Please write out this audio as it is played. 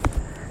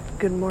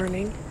Good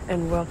morning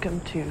and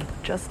welcome to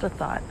Just a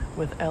Thought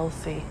with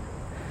LC.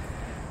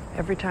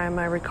 Every time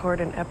I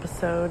record an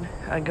episode,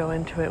 I go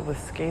into it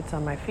with skates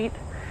on my feet,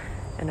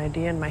 an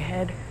idea in my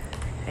head,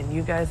 and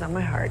you guys on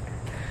my heart.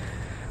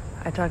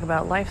 I talk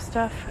about life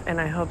stuff, and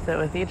I hope that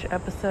with each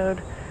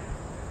episode,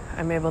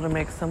 I'm able to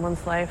make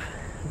someone's life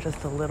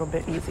just a little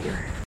bit easier.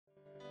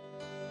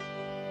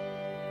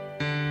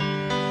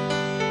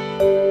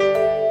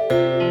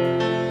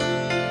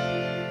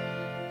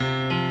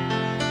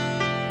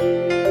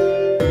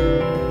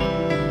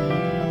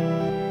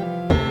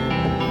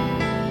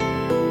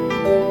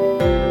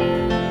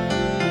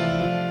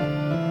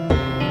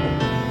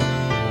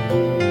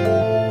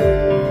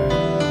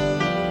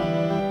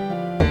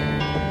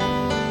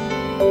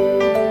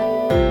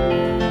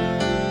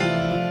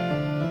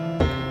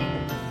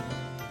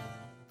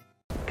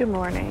 Good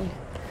morning.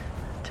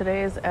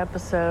 Today's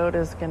episode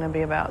is going to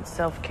be about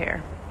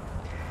self-care.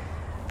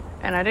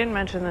 And I didn't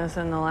mention this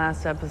in the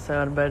last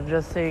episode, but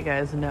just so you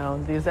guys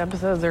know, these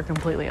episodes are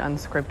completely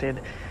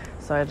unscripted.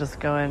 So I just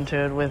go into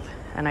it with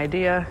an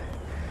idea,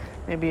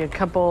 maybe a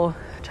couple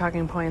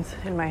talking points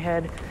in my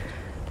head,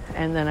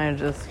 and then I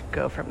just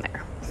go from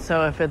there.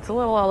 So if it's a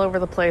little all over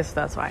the place,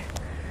 that's why.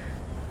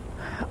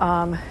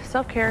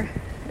 Self-care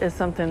is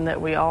something that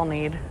we all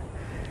need,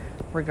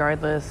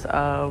 regardless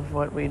of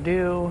what we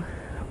do,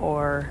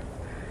 or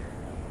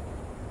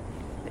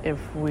if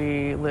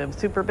we live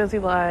super busy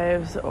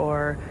lives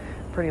or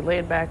pretty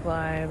laid back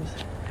lives,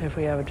 if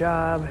we have a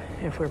job,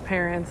 if we're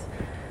parents,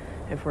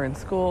 if we're in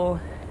school.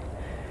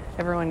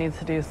 Everyone needs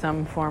to do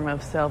some form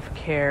of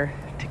self-care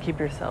to keep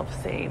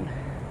yourself sane.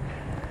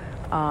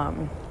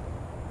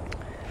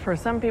 For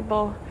some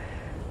people,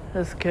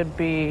 this could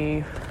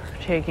be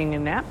taking a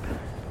nap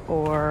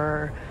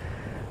or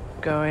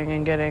going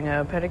and getting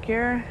a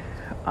pedicure.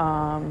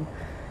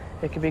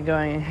 It could be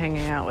going and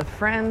hanging out with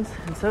friends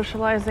and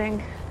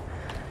socializing.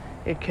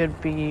 It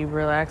could be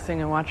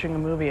relaxing and watching a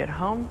movie at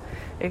home.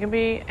 It can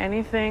be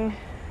anything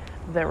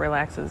that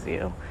relaxes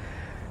you.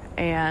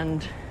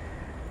 And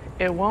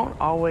it won't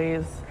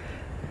always,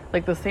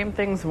 the same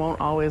things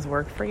won't always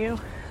work for you.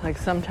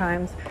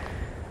 Sometimes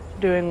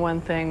doing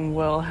one thing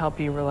will help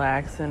you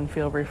relax and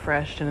feel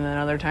refreshed, and then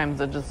other times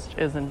it just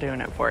isn't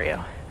doing it for you.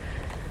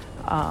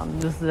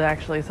 This is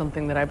actually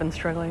something that I've been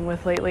struggling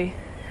with lately,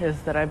 is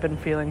that I've been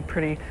feeling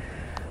pretty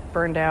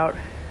burned out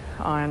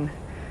on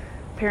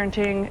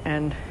parenting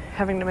and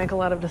having to make a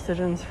lot of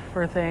decisions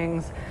for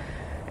things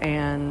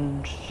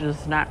and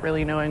just not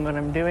really knowing what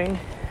I'm doing.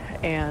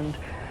 And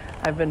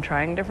I've been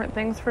trying different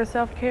things for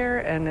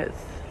self-care, and it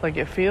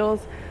feels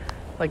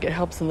like it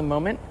helps in the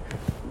moment.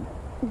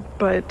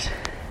 But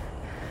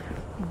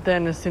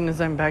then as soon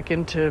as I'm back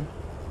into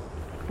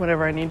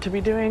whatever I need to be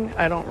doing,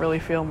 I don't really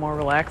feel more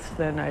relaxed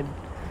than I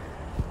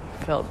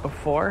felt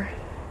before.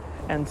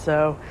 And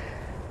so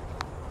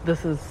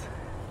this is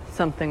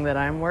something that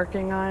I'm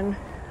working on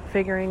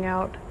figuring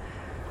out,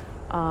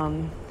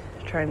 trying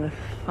to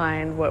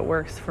find what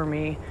works for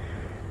me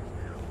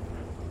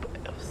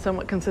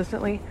somewhat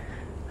consistently.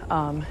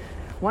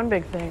 One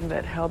big thing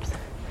that helps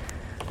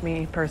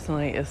me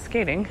personally is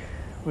skating,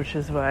 which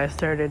is why I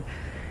started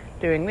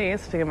doing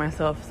these, to give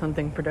myself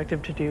something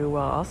productive to do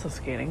while also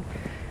skating.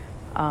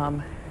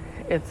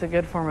 It's a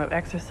good form of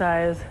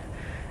exercise,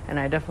 and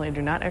I definitely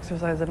do not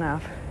exercise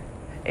enough.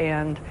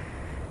 And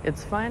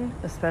it's fun,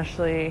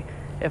 especially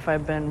if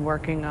I've been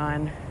working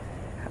on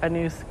a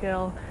new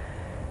skill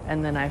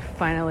and then I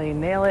finally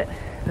nail it.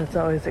 That's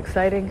always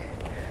exciting.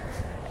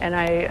 And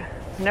I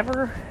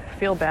never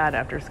feel bad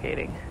after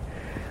skating.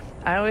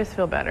 I always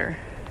feel better.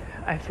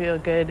 I feel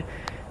good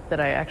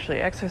that I actually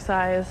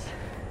exercised.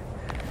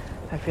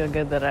 I feel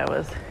good that I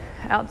was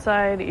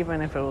outside,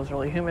 even if it was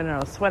really humid and I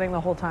was sweating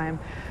the whole time.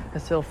 I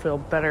still feel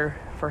better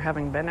for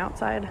having been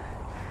outside.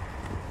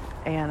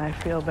 And I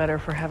feel better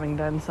for having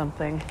done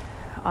something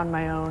on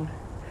my own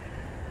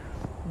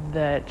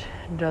that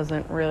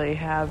doesn't really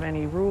have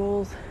any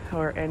rules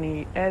or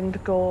any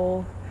end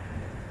goal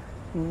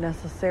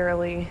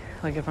necessarily.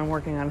 If I'm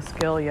working on a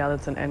skill, yeah,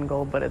 that's an end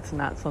goal, but it's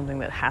not something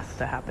that has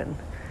to happen.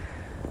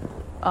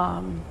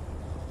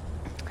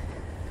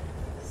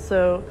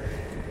 So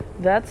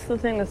that's the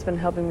thing that's been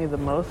helping me the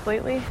most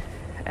lately.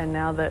 And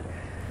now that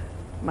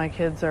my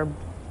kids are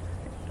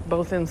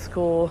both in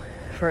school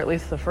for at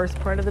least the first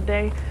part of the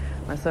day,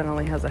 my son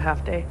only has a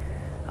half day.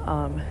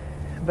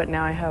 But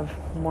now I have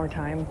more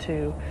time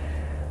to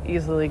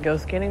easily go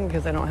skating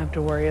because I don't have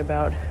to worry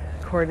about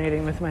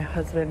coordinating with my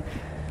husband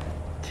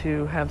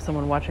to have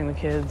someone watching the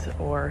kids,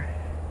 or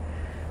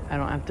I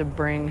don't have to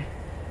bring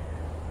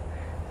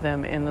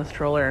them in the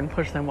stroller and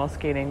push them while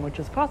skating, which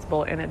is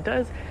possible, and it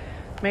does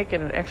make it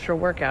an extra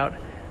workout,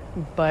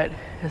 but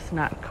it's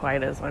not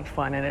quite as much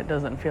fun, and it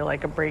doesn't feel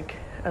like a break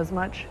as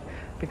much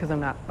because I'm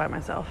not by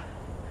myself.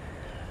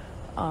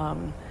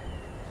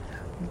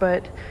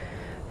 But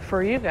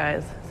for you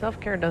guys,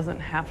 self-care doesn't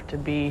have to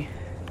be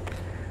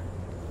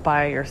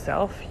by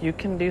yourself. You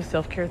can do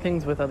self-care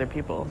things with other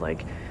people.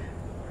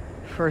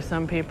 For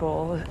some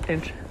people,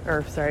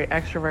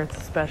 extroverts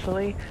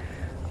especially,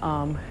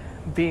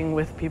 being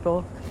with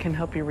people can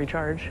help you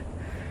recharge.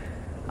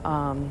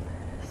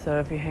 So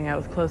if you hang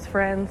out with close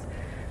friends,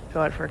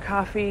 go out for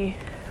coffee,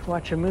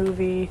 watch a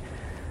movie,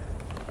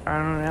 I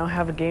don't know,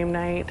 have a game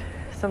night,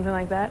 something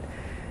like that,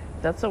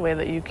 that's a way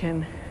that you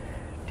can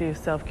do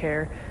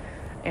self-care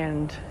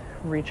and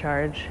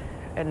recharge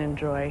and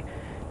enjoy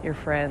your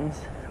friends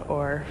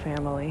or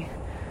family.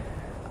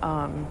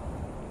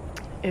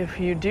 If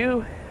you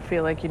do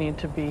feel like you need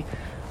to be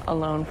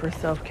alone for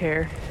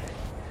self-care,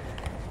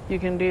 you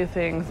can do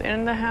things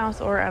in the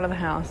house or out of the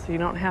house. You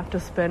don't have to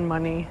spend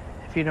money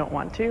if you don't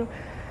want to.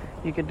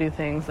 You could do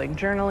things like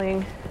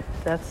journaling.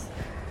 That's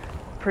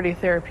pretty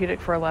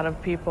therapeutic for a lot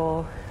of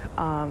people.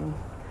 And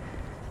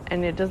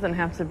it doesn't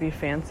have to be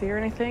fancy or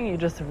anything. You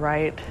just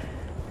write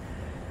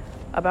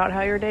about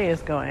how your day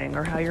is going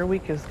or how your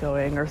week is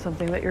going or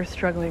something that you're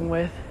struggling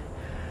with.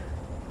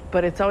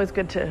 But it's always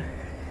good to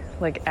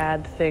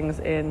add things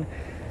in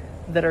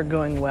that are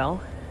going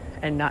well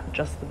and not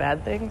just the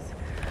bad things,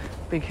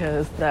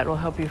 because that will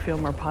help you feel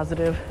more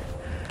positive.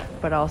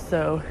 But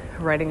also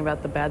writing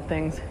about the bad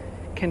things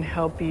can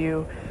help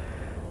you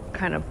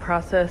kind of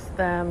process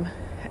them,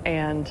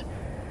 and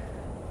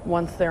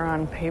once they're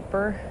on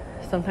paper,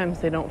 sometimes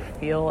they don't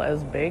feel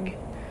as big.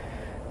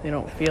 They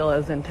don't feel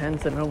as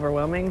intense and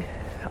overwhelming.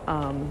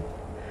 And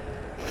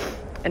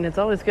it's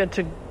always good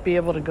to be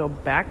able to go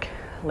back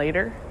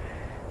later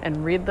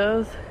and read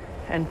those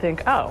and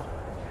think, oh,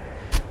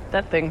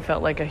 that thing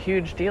felt like a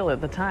huge deal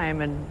at the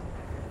time, and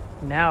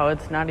now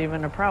it's not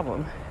even a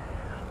problem.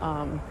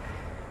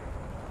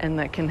 And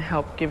that can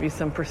help give you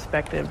some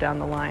perspective down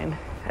the line.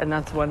 And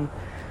that's one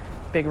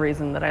big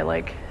reason that I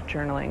like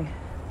journaling.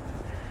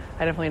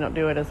 I definitely don't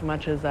do it as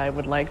much as I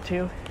would like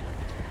to,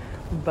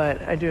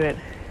 but I do it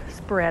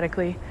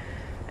sporadically,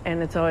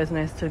 and it's always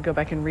nice to go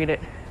back and read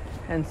it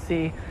and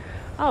see,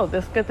 oh,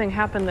 this good thing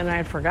happened and I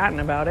had forgotten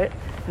about it,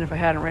 and if I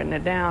hadn't written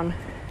it down,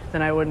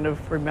 then I wouldn't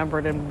have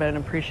remembered and been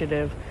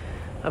appreciative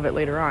of it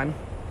later on.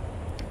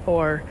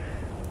 Or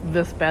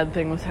this bad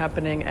thing was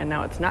happening and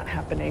now it's not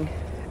happening,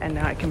 and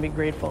now I can be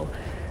grateful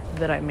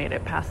that I made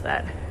it past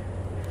that.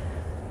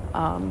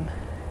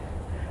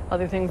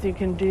 Other things you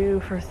can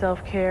do for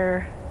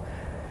self-care,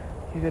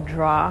 you could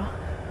draw,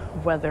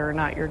 whether or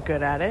not you're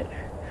good at it,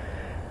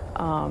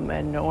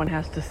 and no one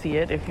has to see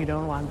it if you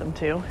don't want them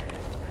to.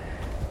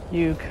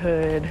 You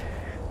could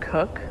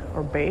cook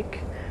or bake,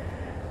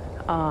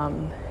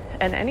 and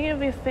any of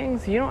these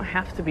things, you don't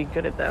have to be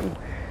good at them.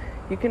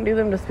 You can do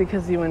them just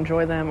because you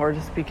enjoy them, or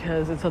just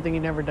because it's something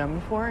you've never done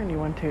before and you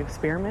want to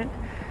experiment.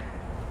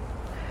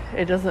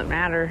 It doesn't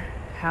matter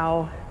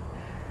how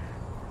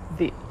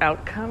the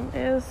outcome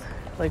is,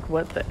 like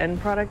what the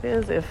end product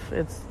is. If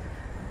it's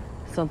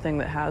something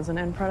that has an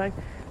end product,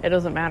 it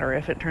doesn't matter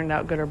if it turned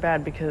out good or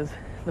bad, because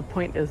the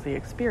point is the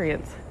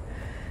experience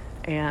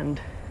and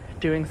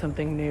doing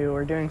something new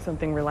or doing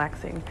something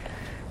relaxing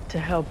to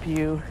help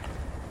you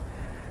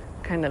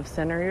kind of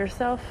center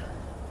yourself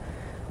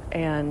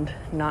and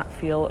not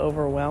feel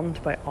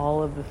overwhelmed by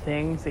all of the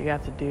things that you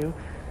have to do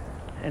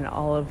and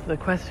all of the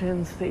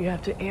questions that you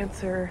have to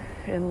answer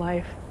in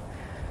life.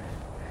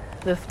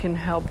 This can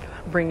help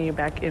bring you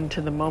back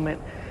into the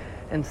moment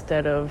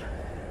instead of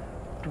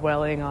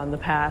dwelling on the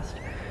past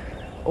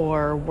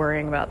or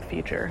worrying about the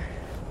future.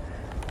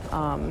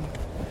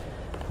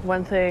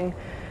 One thing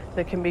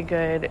that can be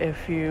good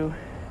if you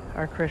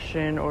are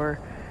Christian or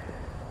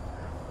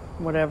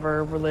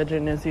whatever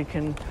religion is, you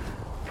can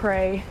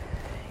pray,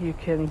 you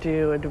can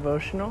do a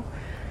devotional.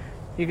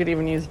 You could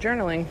even use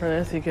journaling for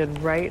this. You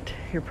could write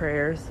your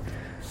prayers.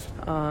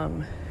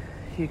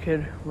 You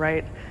could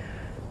write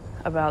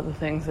about the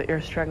things that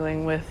you're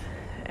struggling with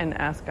and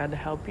ask God to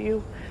help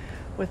you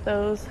with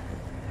those.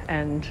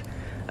 And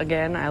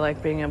again, I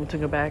like being able to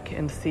go back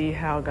and see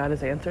how God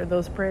has answered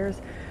those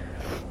prayers,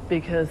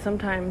 because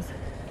sometimes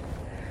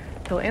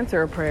He'll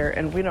answer a prayer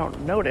and we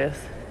don't notice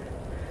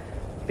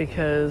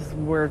because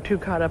we're too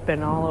caught up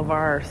in all of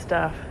our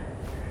stuff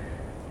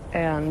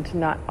and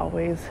not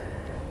always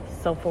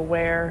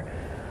self-aware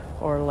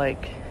or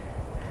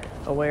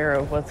aware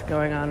of what's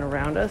going on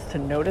around us to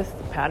notice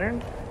the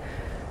pattern.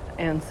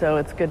 And so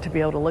it's good to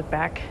be able to look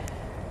back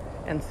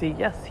and see,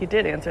 yes, He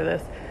did answer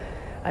this.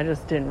 I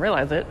just didn't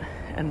realize it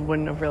and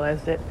wouldn't have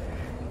realized it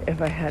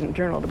if I hadn't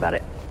journaled about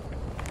it.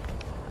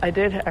 I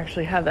did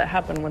actually have that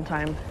happen one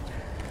time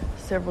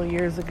several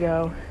years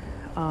ago.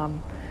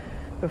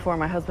 Before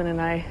my husband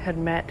and I had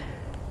met,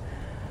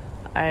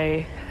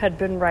 I had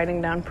been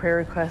writing down prayer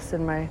requests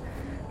in my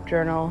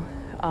journal,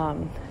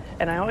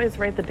 and I always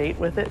write the date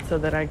with it so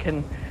that I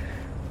can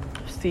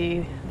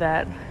see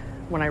that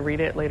when I read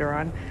it later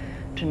on,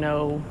 to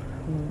know,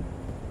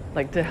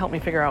 to help me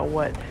figure out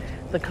what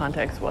the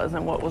context was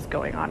and what was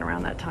going on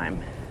around that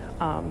time.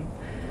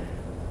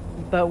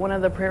 But one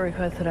of the prayer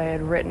requests that I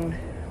had written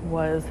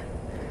was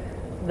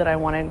that I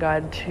wanted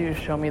God to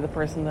show me the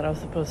person that I was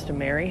supposed to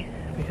marry,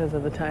 because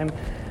at the time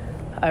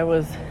I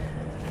was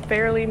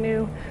fairly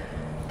new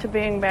to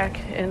being back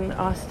in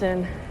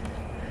Austin.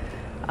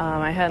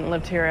 I hadn't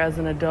lived here as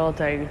an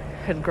adult. I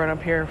had grown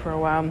up here for a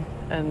while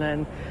and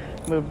then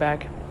moved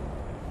back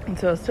And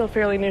so I was still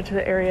fairly new to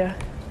the area,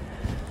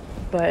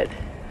 but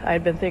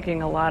I'd been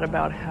thinking a lot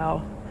about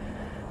how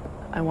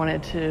I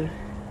wanted to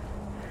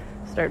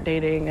start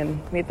dating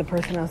and meet the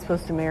person I was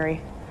supposed to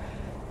marry.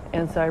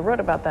 And so I wrote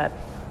about that.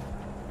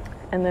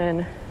 And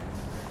then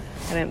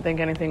I didn't think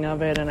anything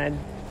of it, and I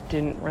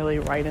didn't really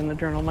write in the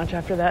journal much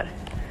after that.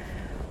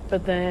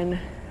 But then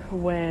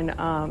when,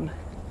 I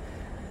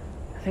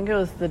think it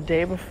was the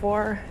day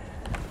before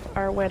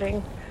our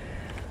wedding,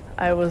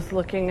 I was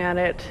looking at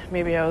it.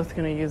 Maybe I was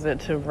going to use it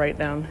to write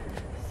down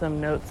some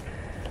notes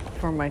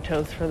for my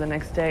toast for the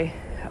next day.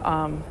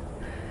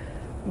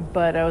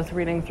 But I was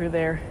reading through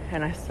there,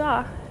 and I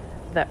saw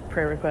that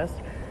prayer request,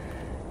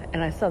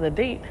 and I saw the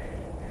date,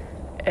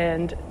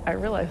 and I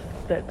realized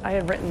that I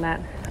had written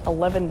that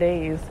 11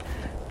 days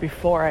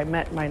before I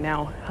met my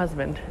now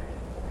husband.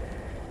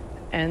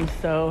 And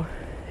so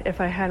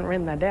if I hadn't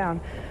written that down,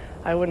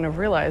 I wouldn't have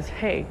realized,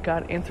 hey,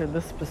 God answered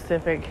this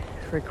specific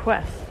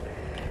request.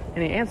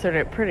 And he answered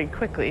it pretty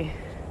quickly.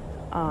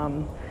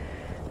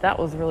 That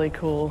was really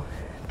cool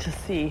to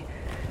see.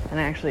 And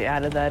I actually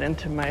added that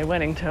into my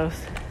wedding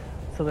toast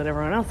so that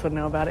everyone else would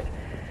know about it.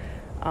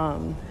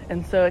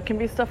 And so it can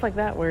be stuff like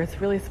that where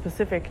it's really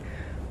specific,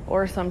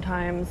 or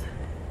sometimes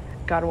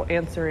God will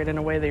answer it in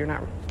a way that you're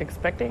not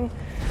expecting.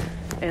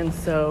 And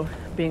so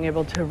being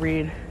able to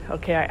read,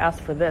 okay, I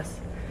asked for this,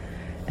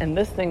 and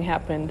this thing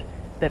happened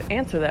that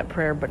answered that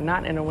prayer, but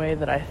not in a way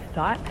that I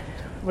thought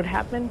would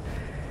happen.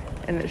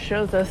 And it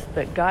shows us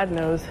that God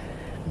knows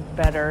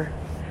better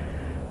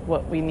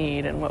what we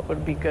need and what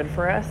would be good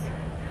for us.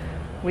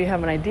 We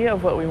have an idea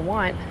of what we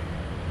want,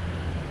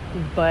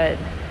 but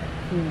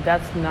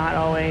that's not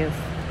always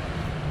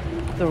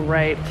the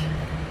right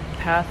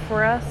path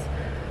for us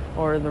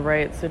or the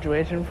right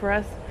situation for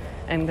us.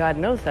 And God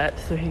knows that,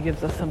 so he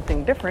gives us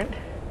something different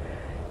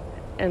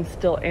and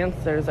still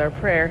answers our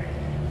prayer,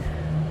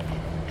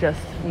 just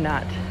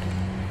not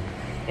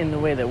in the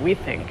way that we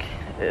think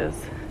is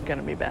going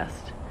to be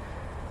best.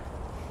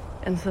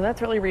 And so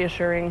that's really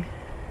reassuring,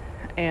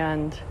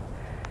 and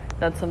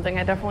that's something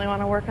I definitely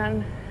want to work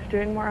on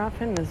doing more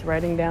often, is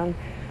writing down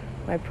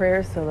my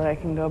prayers so that I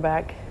can go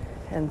back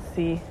and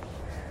see,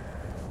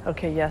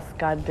 okay, yes,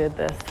 God did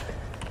this,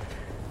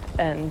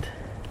 and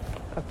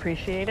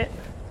appreciate it.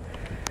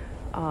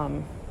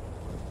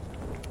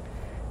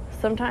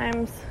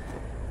 Sometimes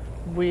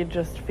we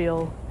just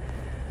feel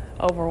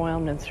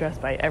overwhelmed and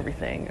stressed by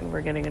everything, and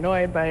we're getting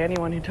annoyed by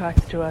anyone who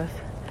talks to us,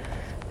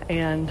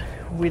 and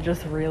we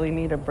just really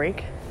need a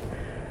break.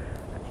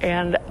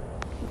 And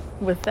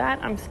with that,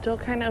 I'm still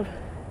kind of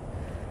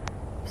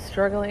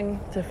struggling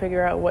to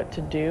figure out what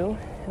to do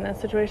in that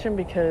situation,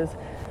 because,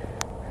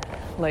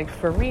 like,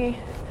 for me,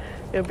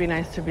 it would be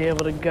nice to be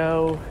able to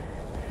go,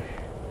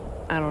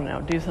 I don't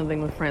know, do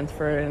something with friends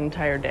for an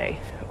entire day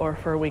or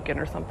for a weekend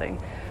or something.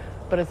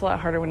 But it's a lot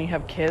harder when you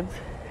have kids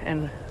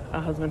and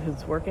a husband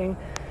who's working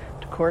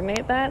to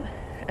coordinate that.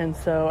 And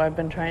so I've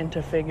been trying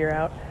to figure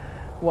out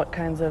what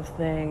kinds of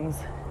things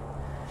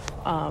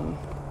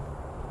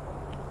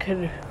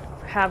could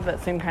have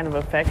that same kind of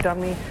effect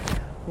on me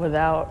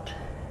without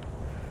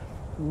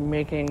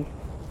making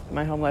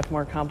my home life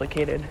more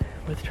complicated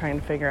with trying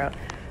to figure out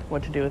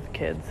what to do with the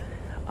kids.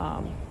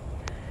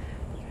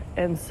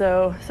 And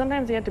so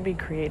sometimes you have to be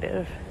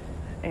creative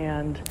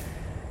and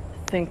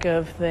think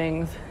of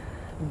things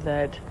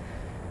that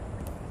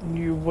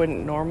you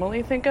wouldn't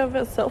normally think of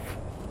as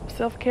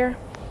self-care.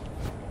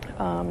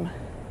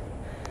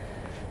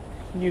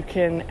 You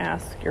can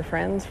ask your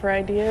friends for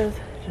ideas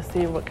to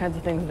see what kinds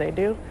of things they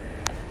do,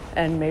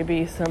 and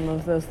maybe some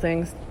of those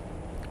things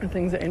are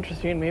things that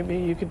interest you, and maybe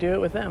you could do it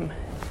with them.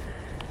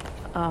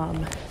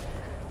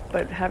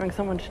 But having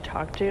someone to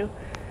talk to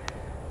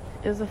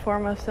is a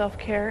form of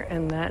self-care,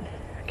 and that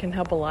can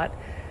help a lot,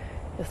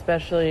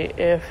 especially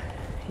if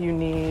you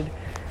need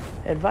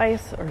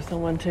advice or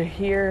someone to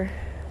hear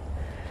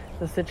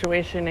the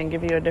situation and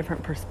give you a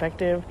different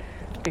perspective,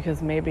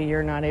 because maybe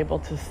you're not able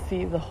to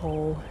see the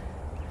whole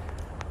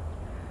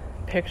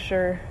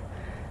picture.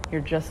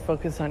 You're just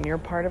focused on your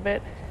part of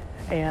it,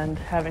 and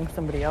having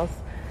somebody else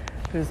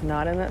who's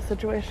not in that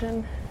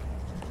situation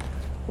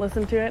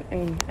listen to it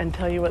and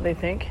tell you what they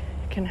think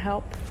can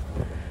help.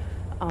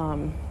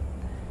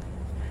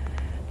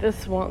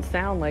 This won't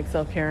sound like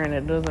self-care, and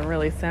it doesn't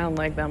really sound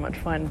like that much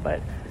fun,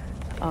 but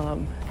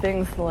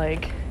things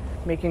like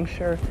making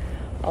sure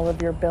all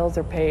of your bills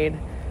are paid,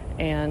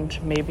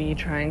 and maybe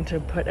trying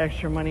to put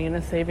extra money in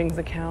a savings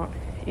account,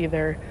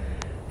 either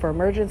for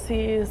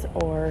emergencies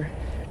or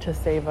to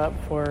save up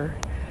for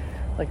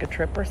like a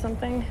trip or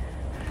something.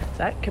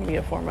 That can be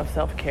a form of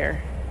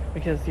self-care,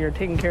 because you're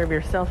taking care of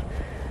yourself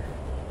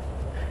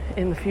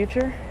in the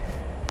future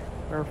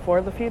or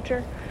for the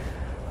future.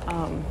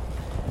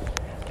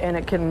 And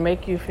it can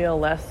make you feel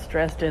less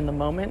stressed in the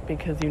moment,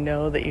 because you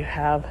know that you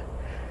have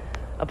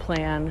a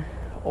plan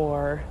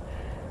or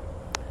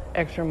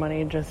extra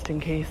money just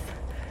in case.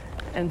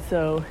 And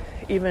so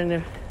even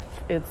if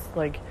it's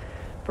like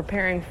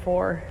preparing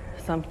for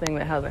something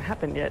that hasn't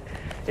happened yet,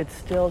 it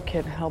still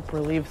can help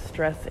relieve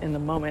stress in the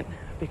moment,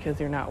 because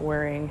you're not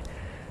worrying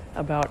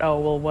about, oh,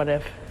 well, what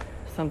if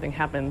something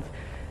happens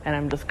and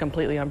I'm just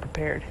completely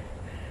unprepared?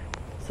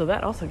 So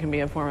that also can be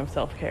a form of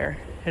self-care.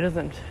 It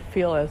doesn't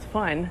feel as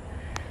fun,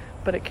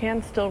 but it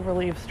can still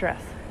relieve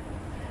stress.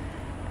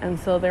 And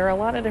so there are a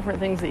lot of different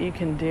things that you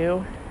can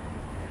do,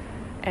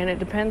 and it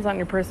depends on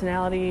your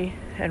personality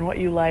and what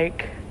you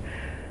like,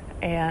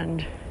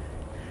 and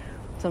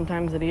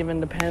sometimes it even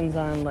depends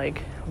on like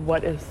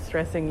what is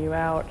stressing you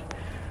out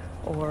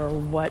or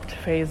what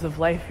phase of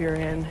life you're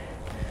in.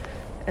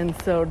 And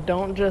so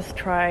don't just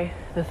try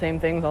the same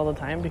things all the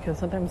time, because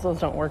sometimes those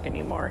don't work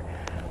anymore,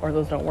 or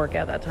those don't work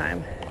at that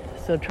time.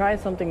 So try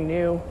something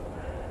new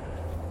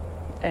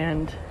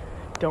and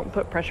don't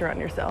put pressure on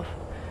yourself.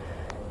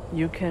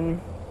 You can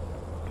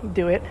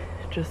do it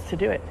just to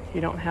do it. You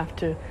don't have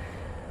to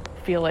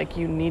feel like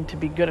you need to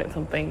be good at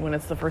something when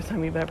it's the first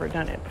time you've ever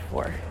done it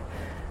before.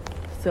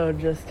 So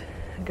just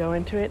go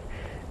into it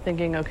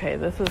thinking, okay,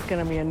 this is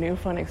going to be a new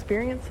fun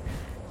experience.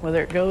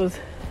 Whether it goes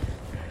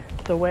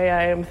the way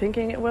I am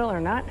thinking it will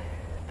or not,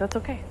 that's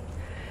okay.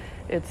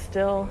 It's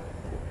still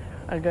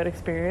a good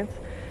experience.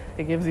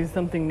 It gives you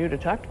something new to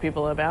talk to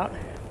people about,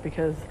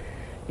 because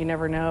you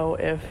never know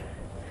if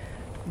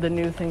the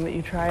new thing that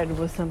you tried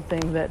was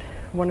something that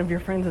one of your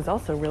friends is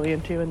also really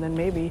into, and then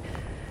maybe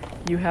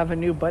you have a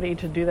new buddy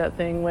to do that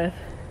thing with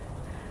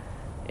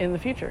in the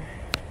future.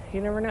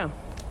 You never know.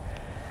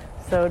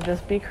 So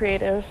just be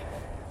creative.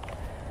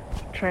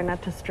 Try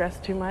not to stress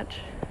too much.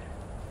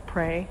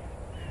 Pray.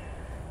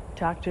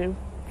 Talk to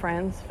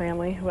friends,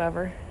 family,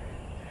 whoever.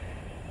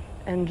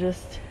 And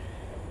just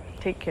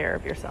take care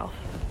of yourself.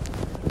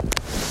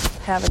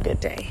 Have a good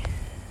day.